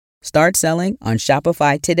Start selling on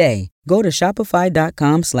Shopify today. Go to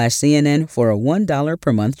shopify.com/CNN for a $1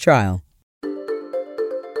 per month trial.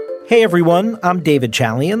 Hey everyone, I'm David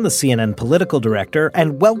Chalian, the CNN political director,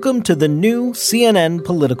 and welcome to the new CNN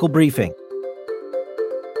Political Briefing.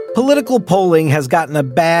 Political polling has gotten a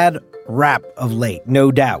bad rap of late,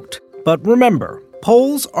 no doubt. But remember,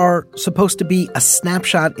 polls are supposed to be a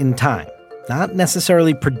snapshot in time, not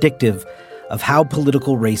necessarily predictive of how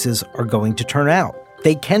political races are going to turn out.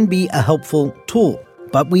 They can be a helpful tool,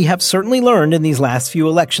 but we have certainly learned in these last few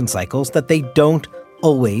election cycles that they don't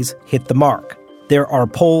always hit the mark. There are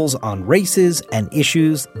polls on races and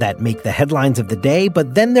issues that make the headlines of the day,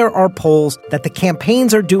 but then there are polls that the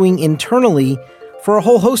campaigns are doing internally for a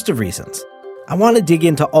whole host of reasons. I want to dig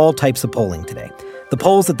into all types of polling today. The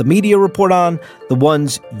polls that the media report on, the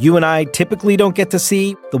ones you and I typically don't get to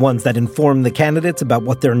see, the ones that inform the candidates about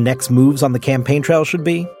what their next moves on the campaign trail should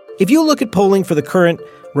be. If you look at polling for the current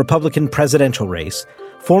Republican presidential race,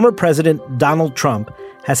 former President Donald Trump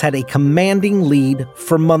has had a commanding lead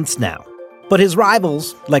for months now. But his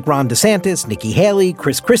rivals, like Ron DeSantis, Nikki Haley,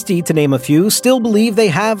 Chris Christie, to name a few, still believe they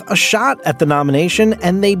have a shot at the nomination,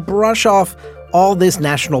 and they brush off all this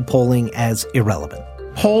national polling as irrelevant.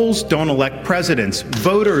 Polls don't elect presidents.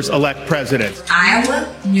 Voters elect presidents.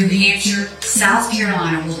 Iowa, New Hampshire, South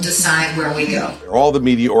Carolina will decide where we go. All the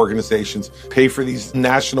media organizations pay for these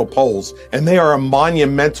national polls, and they are a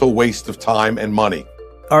monumental waste of time and money.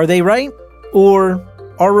 Are they right? Or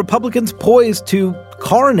are Republicans poised to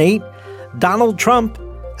coronate Donald Trump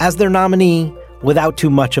as their nominee without too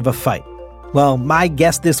much of a fight? Well, my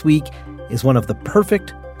guest this week is one of the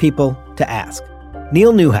perfect people to ask.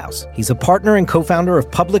 Neil Newhouse. He's a partner and co-founder of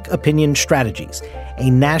Public Opinion Strategies, a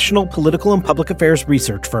national political and public affairs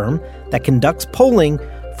research firm that conducts polling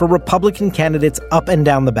for Republican candidates up and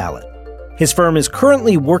down the ballot. His firm is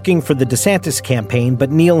currently working for the DeSantis campaign,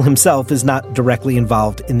 but Neil himself is not directly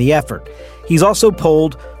involved in the effort. He's also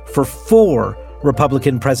polled for 4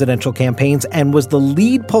 Republican presidential campaigns and was the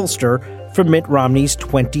lead pollster for Mitt Romney's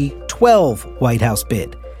 2012 White House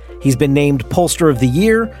bid. He's been named Pollster of the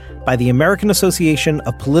Year by the American Association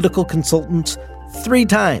of Political Consultants 3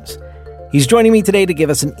 times. He's joining me today to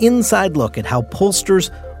give us an inside look at how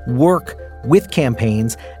pollsters work with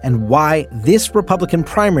campaigns and why this Republican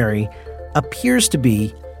primary appears to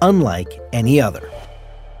be unlike any other.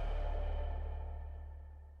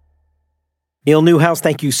 Neil Newhouse,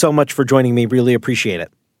 thank you so much for joining me. Really appreciate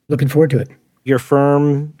it. Looking forward to it. Your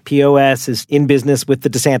firm, POS, is in business with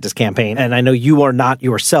the DeSantis campaign, and I know you are not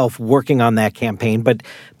yourself working on that campaign, but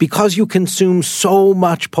because you consume so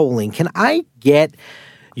much polling, can I get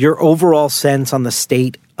your overall sense on the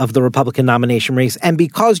state of the Republican nomination race? And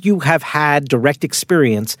because you have had direct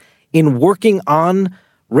experience in working on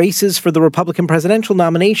races for the Republican presidential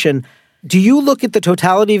nomination, do you look at the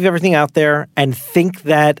totality of everything out there and think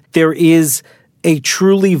that there is a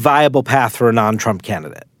truly viable path for a non-Trump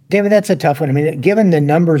candidate? David, that's a tough one. I mean, given the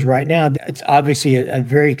numbers right now, it's obviously a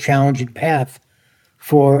very challenging path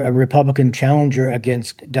for a Republican challenger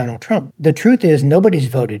against Donald Trump. The truth is nobody's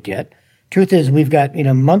voted yet. Truth is we've got,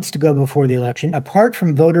 months to go before the election. Apart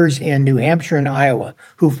from voters in New Hampshire and Iowa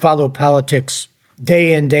who follow politics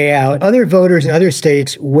day in, day out, other voters in other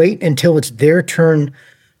states wait until it's their turn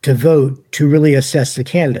to vote to really assess the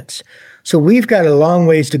candidates. So we've got a long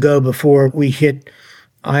ways to go before we hit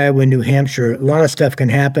Iowa, New Hampshire. A lot of stuff can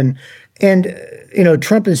happen. And,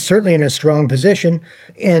 Trump is certainly in a strong position.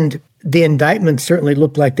 And the indictments certainly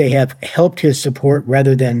look like they have helped his support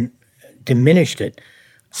rather than diminished it.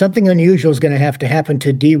 Something unusual is going to have to happen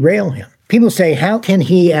to derail him. People say, how can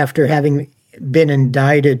he, after having been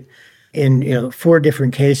indicted in 4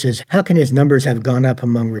 different cases, how can his numbers have gone up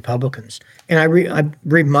among Republicans? And I'm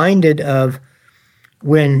reminded of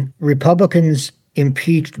when Republicans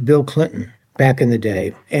impeached Bill Clinton back in the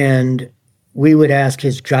day, and we would ask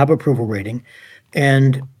his job approval rating,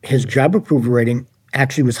 and his job approval rating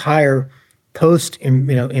actually was higher post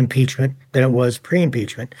impeachment than it was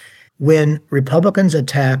pre-impeachment. When Republicans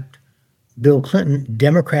attacked Bill Clinton,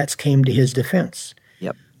 Democrats came to his defense.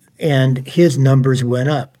 Yep. And his numbers went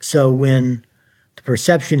up. So when the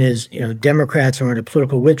perception is, Democrats are on a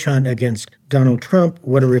political witch hunt against Donald Trump,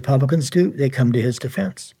 what do Republicans do? They come to his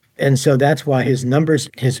defense. And so that's why his numbers,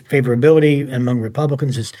 his favorability among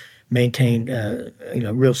Republicans has maintained,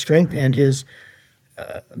 real strength, and his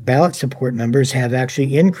ballot support numbers have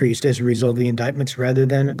actually increased as a result of the indictments rather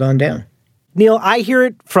than gone down. Neil, I hear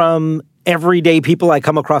it from everyday people I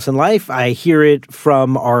come across in life. I hear it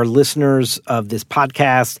from our listeners of this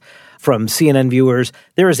podcast, from CNN viewers.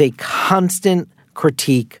 There is a constant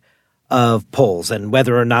critique of polls and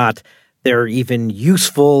whether or not they're even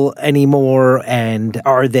useful anymore, and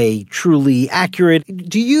are they truly accurate?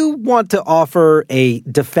 Do you want to offer a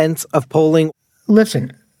defense of polling?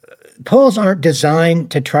 Listen, polls aren't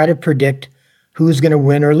designed to try to predict who's going to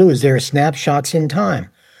win or lose. They're snapshots in time.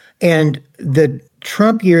 And the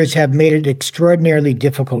Trump years have made it extraordinarily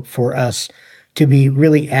difficult for us to be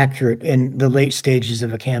really accurate in the late stages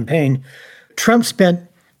of a campaign. Trump spent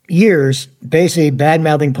years basically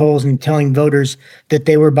bad-mouthing polls and telling voters that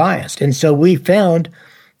they were biased. And so we found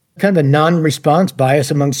kind of a non-response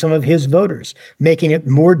bias among some of his voters, making it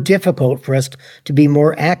more difficult for us to be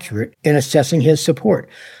more accurate in assessing his support.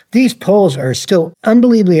 These polls are still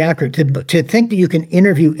unbelievably accurate. To think that you can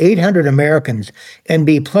interview 800 Americans and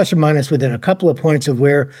be plus or minus within a couple of points of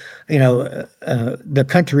where, the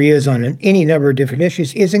country is on any number of different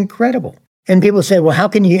issues is incredible. And people say, well, how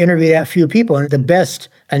can you interview that few people? And the best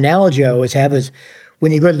analogy I always have is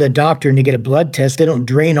when you go to the doctor and you get a blood test, they don't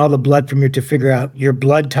drain all the blood from you to figure out your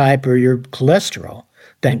blood type or your cholesterol.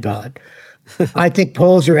 Thank God. I think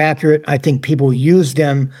polls are accurate. I think people use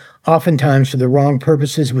them oftentimes for the wrong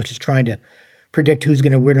purposes, which is trying to predict who's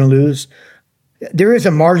going to win or lose. There is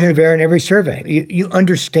a margin of error in every survey. You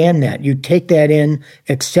understand that. You take that in,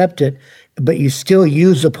 accept it, but you still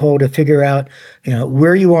use the poll to figure out,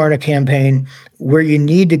 where you are in a campaign, where you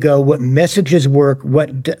need to go, what messages work,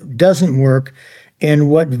 what doesn't work, and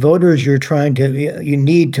what voters you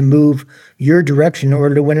need to move your direction in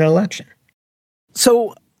order to win an election.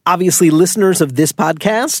 So obviously, listeners of this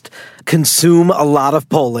podcast consume a lot of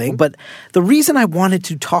polling, but the reason I wanted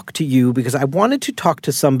to talk to you, because I wanted to talk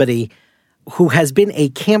to somebody who has been a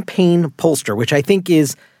campaign pollster, which I think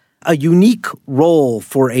is a unique role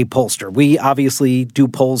for a pollster. We obviously do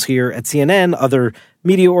polls here at CNN, other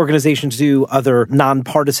media organizations do, other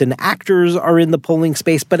nonpartisan actors are in the polling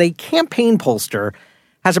space, but a campaign pollster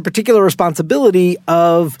has a particular responsibility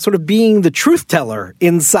of sort of being the truth teller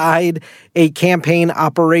inside a campaign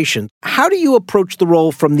operation. How do you approach the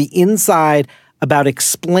role from the inside about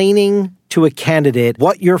explaining to a candidate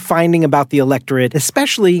what you're finding about the electorate,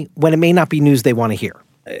 especially when it may not be news they want to hear?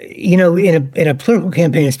 In a political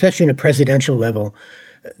campaign, especially in a presidential level,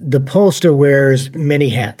 the pollster wears many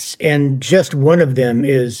hats, and just one of them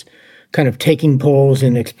is kind of taking polls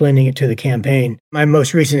and explaining it to the campaign. My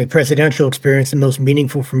most recent presidential experience, the most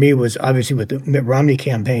meaningful for me, was obviously with the Mitt Romney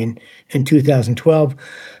campaign in 2012.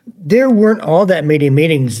 There weren't all that many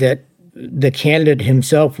meetings that the candidate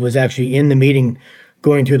himself was actually in the meeting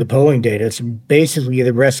going through the polling data. It's basically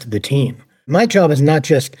the rest of the team. My job is not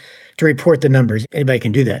just to report the numbers. Anybody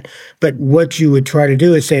can do that. But what you would try to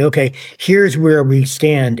do is say, okay, here's where we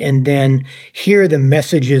stand. And then here are the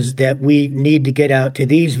messages that we need to get out to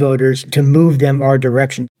these voters to move them our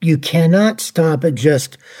direction. You cannot stop at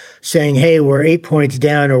just saying, hey, we're 8 points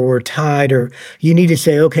down or we're tied, or you need to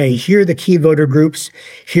say, okay, here are the key voter groups.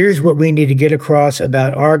 Here's what we need to get across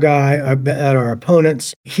about our guy, about our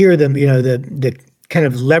opponents. Here are the kind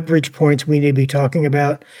of leverage points we need to be talking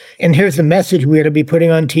about. And here's the message we ought to be putting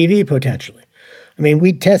on TV potentially. I mean,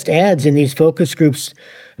 we test ads in these focus groups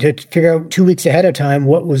to figure out 2 weeks ahead of time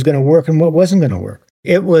what was going to work and what wasn't going to work.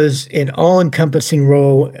 It was an all-encompassing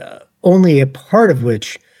role, only a part of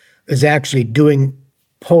which is actually doing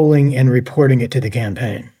polling and reporting it to the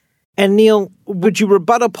campaign. And Neil, would you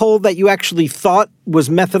rebut a poll that you actually thought was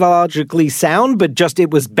methodologically sound, but just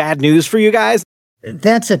it was bad news for you guys?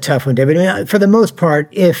 That's a tough one, David. I mean, for the most part,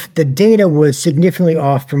 if the data was significantly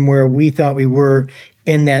off from where we thought we were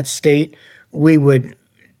in that state, we would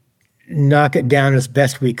knock it down as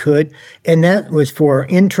best we could. And that was for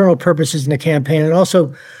internal purposes in the campaign and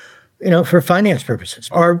also, for finance purposes.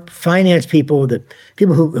 Our finance people, the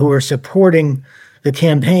people who were supporting the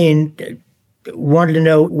campaign, wanted to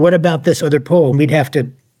know, what about this other poll? And we'd have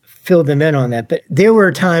to fill them in on that. But there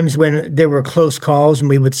were times when there were close calls, and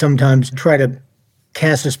we would sometimes try to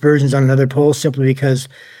cast aspersions on another poll simply because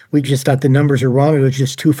we just thought the numbers are wrong. It was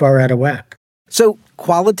just too far out of whack. So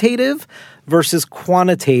qualitative versus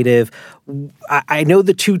quantitative, I know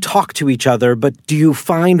the two talk to each other, but do you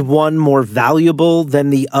find one more valuable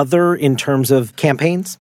than the other in terms of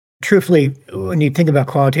campaigns? Truthfully, when you think about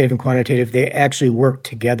qualitative and quantitative, they actually work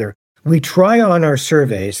together. We try on our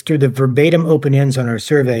surveys, through the verbatim open ends on our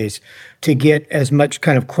surveys, to get as much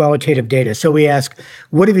kind of qualitative data. So we ask,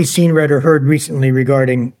 what have you seen, read, or heard recently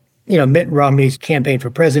regarding, Mitt Romney's campaign for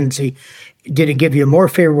presidency? Did it give you a more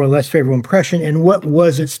favorable or less favorable impression? And what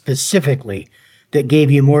was it specifically that gave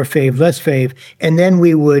you more fave, less fave? And then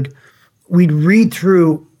we'd read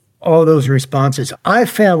through all those responses. I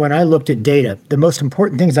found when I looked at data, the most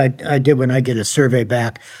important things I did when I get a survey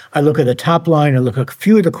back, I look at the top line, I look at a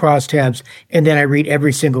few of the crosstabs, and then I read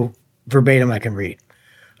every single verbatim I can read.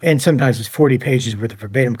 And sometimes it's 40 pages worth of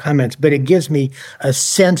verbatim comments, but it gives me a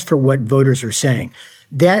sense for what voters are saying.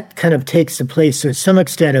 That kind of takes the place to some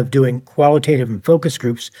extent of doing qualitative and focus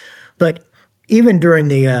groups. But even during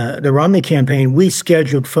the Romney campaign, we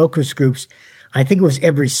scheduled focus groups. I think it was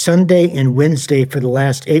every Sunday and Wednesday for the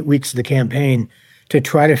last 8 weeks of the campaign to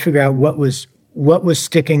try to figure out what was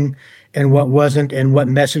sticking and what wasn't and what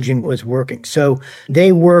messaging was working. So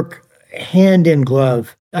they work hand in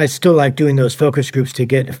glove. I still like doing those focus groups to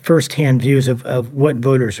get firsthand views of what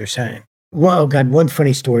voters are saying. Well, God, one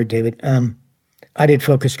funny story, David. I did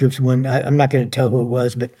focus groups when, I'm not going to tell who it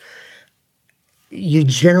was, but you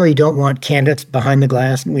generally don't want candidates behind the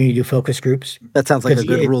glass when you do focus groups. That sounds like a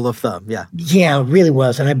good rule of thumb, yeah. Yeah, it really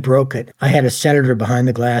was, and I broke it. I had a senator behind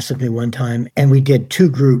the glass with me one time, and we did 2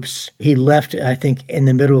 groups. He left, I think, in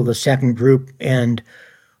the middle of the second group, and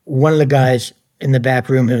one of the guys in the back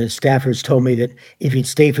room and his staffers told me that if he'd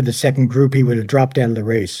stayed for the second group, he would have dropped out of the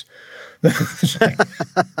race.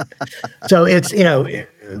 So it's,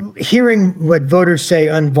 hearing what voters say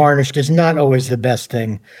unvarnished is not always the best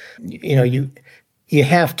thing. You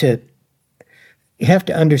have to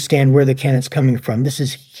understand where the candidate's coming from. This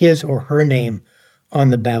is his or her name on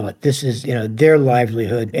the ballot. This is, their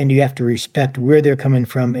livelihood, and you have to respect where they're coming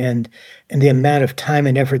from and the amount of time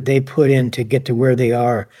and effort they put in to get to where they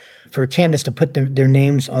are. For candidates to put their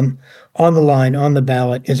names on the line, on the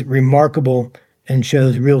ballot, is remarkable and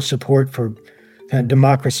shows real support for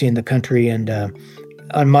democracy in the country. And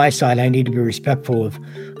on my side, I need to be respectful of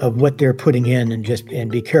what they're putting in and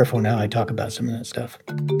be careful in how I talk about some of that stuff.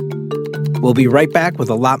 We'll be right back with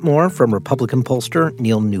a lot more from Republican pollster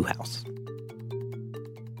Neil Newhouse.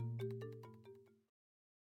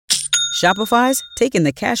 Shopify's taken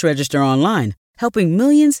the cash register online, helping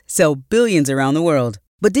millions sell billions around the world.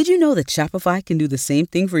 But did you know that Shopify can do the same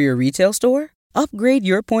thing for your retail store? Upgrade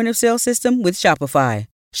your point-of-sale system with Shopify.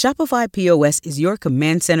 Shopify POS is your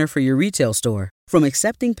command center for your retail store. From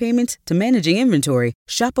accepting payments to managing inventory,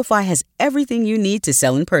 Shopify has everything you need to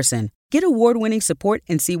sell in person. Get award-winning support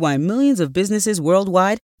and see why millions of businesses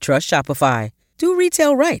worldwide trust Shopify. Do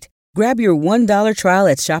retail right. Grab your $1 trial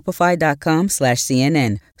at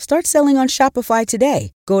shopify.com/CNN. Start selling on Shopify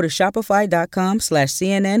today. Go to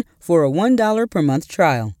shopify.com/CNN for a $1 per month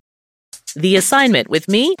trial. The Assignment with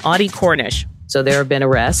me, Audie Cornish. So there have been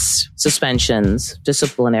arrests, suspensions,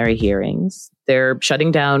 disciplinary hearings. They're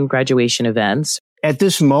shutting down graduation events. At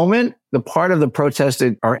this moment, the part of the protests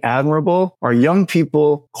that are admirable are young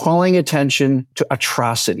people calling attention to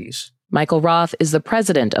atrocities. Michael Roth is the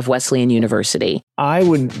president of Wesleyan University. I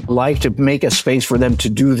would like to make a space for them to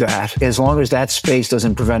do that, as long as that space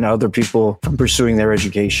doesn't prevent other people from pursuing their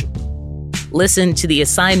education. Listen to The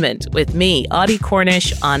Assignment with me, Audie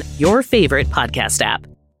Cornish, on your favorite podcast app.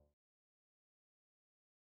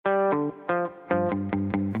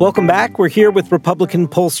 Welcome back. We're here with Republican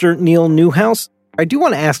pollster Neil Newhouse. I do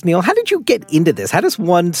want to ask, Neil, how did you get into this? How does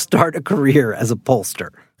one start a career as a pollster?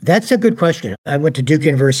 That's a good question. I went to Duke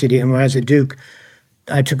University, and when I was at Duke,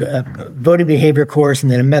 I took a voting behavior course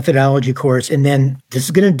and then a methodology course. And then, this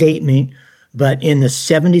is going to date me, but in the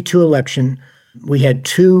 72 election, we had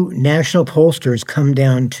 2 national pollsters come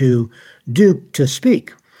down to Duke to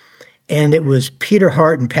speak. And it was Peter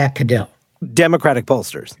Hart and Pat Caddell. Democratic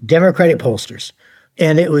pollsters.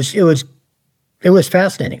 And it was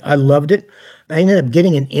fascinating. I loved it. I ended up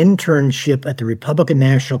getting an internship at the Republican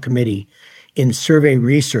National Committee in survey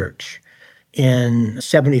research in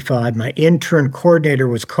 75. My intern coordinator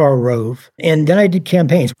was Karl Rove. And then I did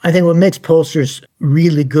campaigns. I think what makes pollsters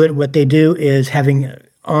really good at what they do is having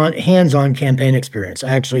hands-on campaign experience.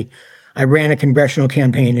 I ran a congressional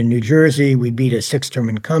campaign in New Jersey. We beat a 6-term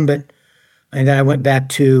incumbent. And then I went back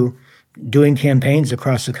to doing campaigns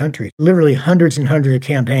across the country, literally hundreds and hundreds of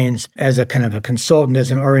campaigns as a kind of a consultant,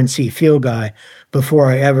 as an RNC field guy,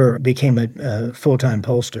 before I ever became a full-time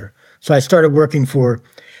pollster. So I started working for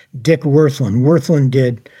Dick Wirthlin. Wirthlin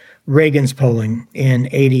did Reagan's polling in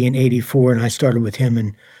 80 and 84, and I started with him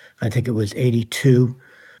in, I think it was 82.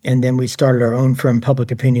 And then we started our own firm,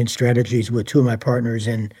 Public Opinion Strategies, with 2 of my partners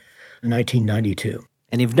in 1992.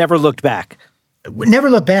 And you've never looked back? Never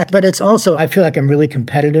look back, but it's also, I feel like I'm really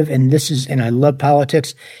competitive, and I love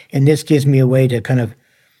politics, and this gives me a way to kind of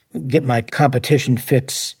get my competition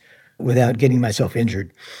fix without getting myself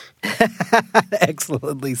injured.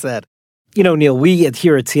 Excellently said. Neil, we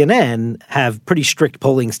here at CNN have pretty strict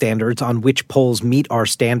polling standards on which polls meet our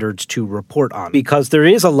standards to report on, because there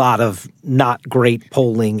is a lot of not great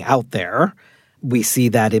polling out there. We see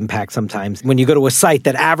that impact sometimes when you go to a site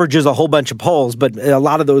that averages a whole bunch of polls, but a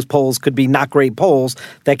lot of those polls could be not great polls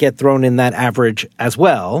that get thrown in that average as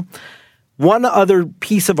well. One other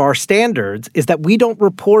piece of our standards is that we don't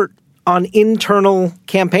report on internal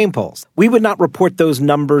campaign polls. We would not report those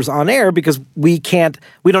numbers on air because we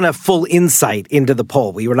don't have full insight into the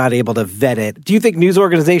poll. We were not able to vet it. Do you think news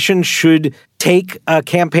organizations should take a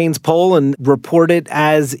campaign's poll and report it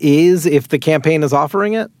as is if the campaign is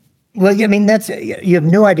offering it? Well, I mean, you have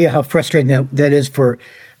no idea how frustrating that is for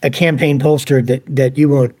a campaign pollster that you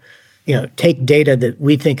won't, take data that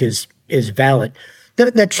we think is valid.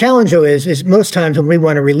 The challenge, though, is most times when we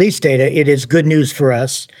want to release data, it is good news for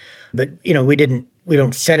us. But, we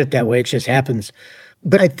don't set it that way. It just happens.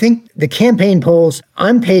 But I think the campaign polls,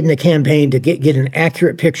 I'm paid in the campaign to get an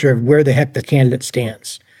accurate picture of where the heck the candidate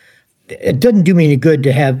stands. It doesn't do me any good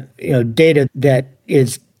to have, data that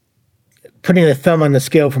is putting a thumb on the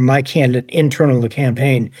scale for my candidate internal to the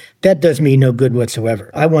campaign. That does me no good whatsoever.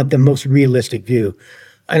 I want the most realistic view.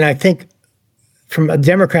 And I think from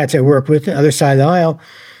Democrats I work with, the other side of the aisle,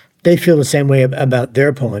 they feel the same way about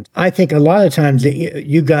their polling. I think a lot of times that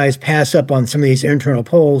you guys pass up on some of these internal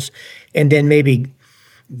polls and then maybe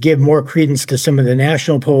give more credence to some of the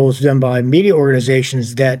national polls done by media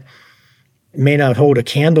organizations that may not hold a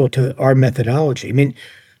candle to our methodology. I mean,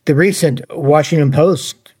 the recent Washington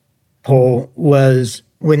Post poll was,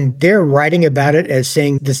 when they're writing about it as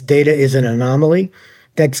saying this data is an anomaly,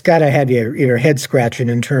 that's got to have your head scratching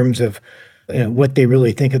in terms of what they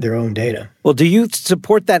really think of their own data. Well, do you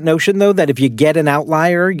support that notion, though, that if you get an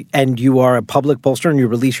outlier and you are a public pollster and you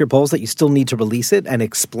release your polls, that you still need to release it and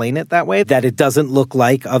explain it that way, that it doesn't look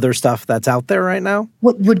like other stuff that's out there right now?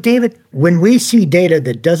 Well, David, when we see data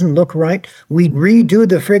that doesn't look right, we redo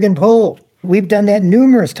the friggin' poll. We've done that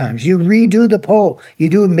numerous times. You redo the poll. You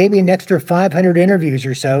do maybe an extra 500 interviews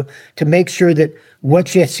or so to make sure that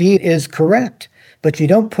what you see is correct. But you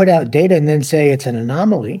don't put out data and then say it's an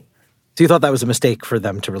anomaly. So you thought that was a mistake for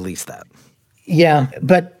them to release that? Yeah,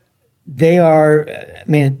 but they are,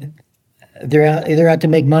 they're out to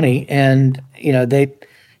make money, and,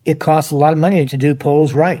 it costs a lot of money to do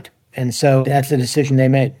polls right. And so that's the decision they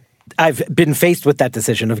made. I've been faced with that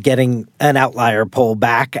decision of getting an outlier poll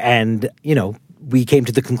back, and, we came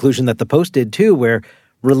to the conclusion that the Post did too, where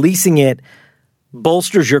releasing it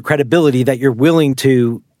bolsters your credibility that you're willing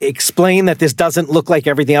to explain that this doesn't look like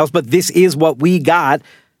everything else, but this is what we got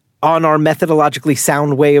on our methodologically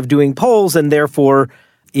sound way of doing polls, and therefore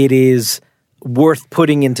it is worth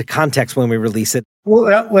putting into context when we release it.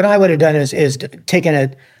 Well, what I would have done is taken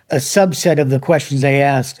a subset of the questions they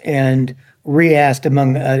asked and re-asked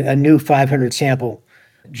among a new 500 sample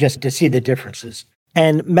just to see the differences.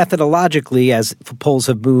 And methodologically, as polls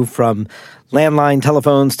have moved from landline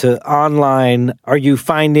telephones to online, are you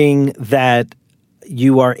finding that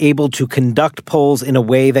you are able to conduct polls in a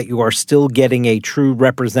way that you are still getting a true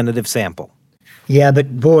representative sample? Yeah,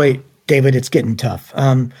 but boy, David, it's getting tough.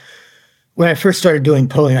 When I first started doing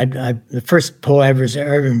polling, the first poll I was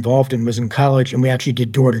ever involved in was in college, and we actually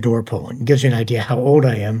did door-to-door polling. It gives you an idea how old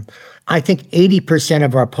I am. I think 80%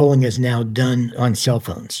 of our polling is now done on cell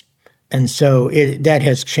phones. And so that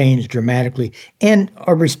has changed dramatically. And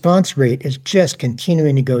our response rate is just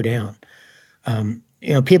continuing to go down.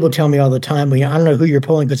 People tell me all the time, I don't know who you're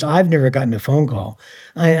polling because I've never gotten a phone call.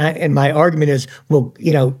 And my argument is,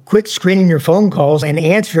 quit screening your phone calls and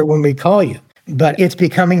answer it when we call you. But it's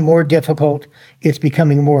becoming more difficult. It's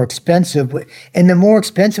becoming more expensive. And the more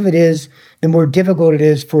expensive it is, the more difficult it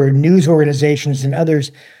is for news organizations and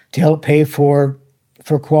others to help pay for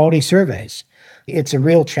quality surveys. It's a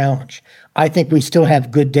real challenge. I think we still have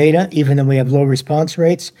good data, even though we have low response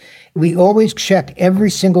rates. We always check every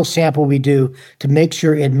single sample we do to make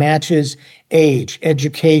sure it matches age,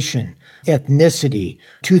 education, ethnicity,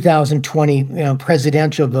 2020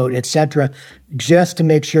 presidential vote, et cetera, just to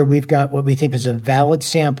make sure we've got what we think is a valid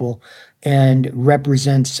sample and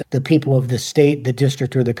represents the people of the state, the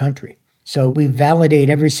district, or the country. So we validate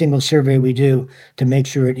every single survey we do to make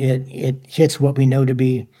sure it hits what we know to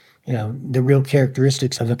be the real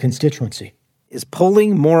characteristics of a constituency. Is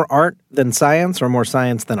polling more art than science or more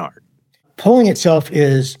science than art? Polling itself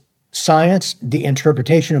is science. The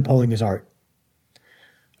interpretation of polling is art.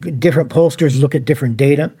 Different pollsters look at different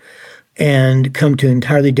data and come to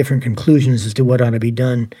entirely different conclusions as to what ought to be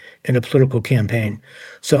done in a political campaign.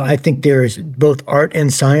 So I think there is both art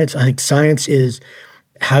and science. I think science is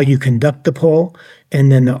how you conduct the poll,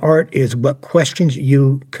 and then the art is what questions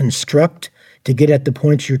you construct to get at the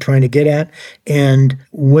points you're trying to get at, and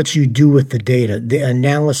what you do with the data, the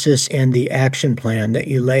analysis and the action plan that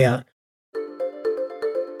you lay out.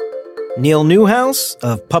 Neil Newhouse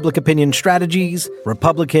of Public Opinion Strategies,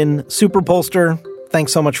 Republican super pollster,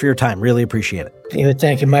 thanks so much for your time. Really appreciate it.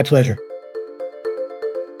 Thank you. My pleasure.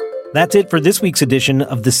 That's it for this week's edition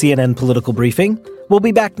of the CNN Political Briefing. We'll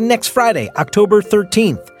be back next Friday, October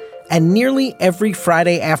 13th, and nearly every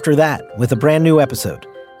Friday after that with a brand new episode.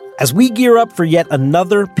 As we gear up for yet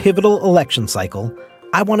another pivotal election cycle,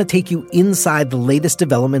 I want to take you inside the latest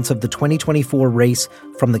developments of the 2024 race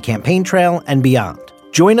from the campaign trail and beyond.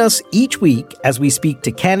 Join us each week as we speak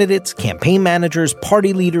to candidates, campaign managers,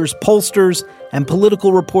 party leaders, pollsters, and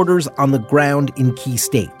political reporters on the ground in key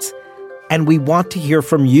states. And we want to hear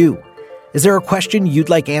from you. Is there a question you'd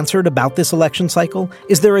like answered about this election cycle?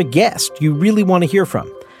 Is there a guest you really want to hear from?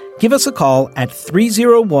 Give us a call at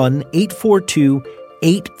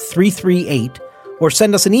 301-842-8338 or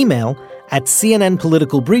send us an email at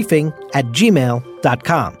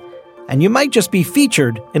cnnpoliticalbriefing@gmail.com. And you might just be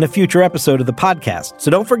featured in a future episode of the podcast. So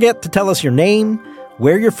don't forget to tell us your name,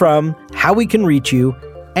 where you're from, how we can reach you,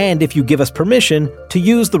 and if you give us permission to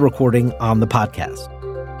use the recording on the podcast.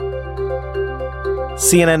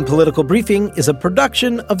 CNN Political Briefing is a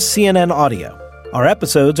production of CNN Audio. Our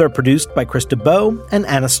episodes are produced by Krista Bowe and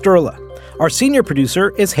Anna Sterla. Our senior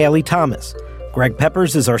producer is Haley Thomas. Greg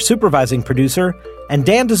Peppers is our supervising producer, and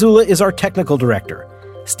Dan Dzula is our technical director.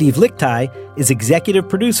 Steve Lichtai is executive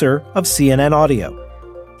producer of CNN Audio.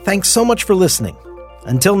 Thanks so much for listening.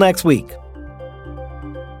 Until next week.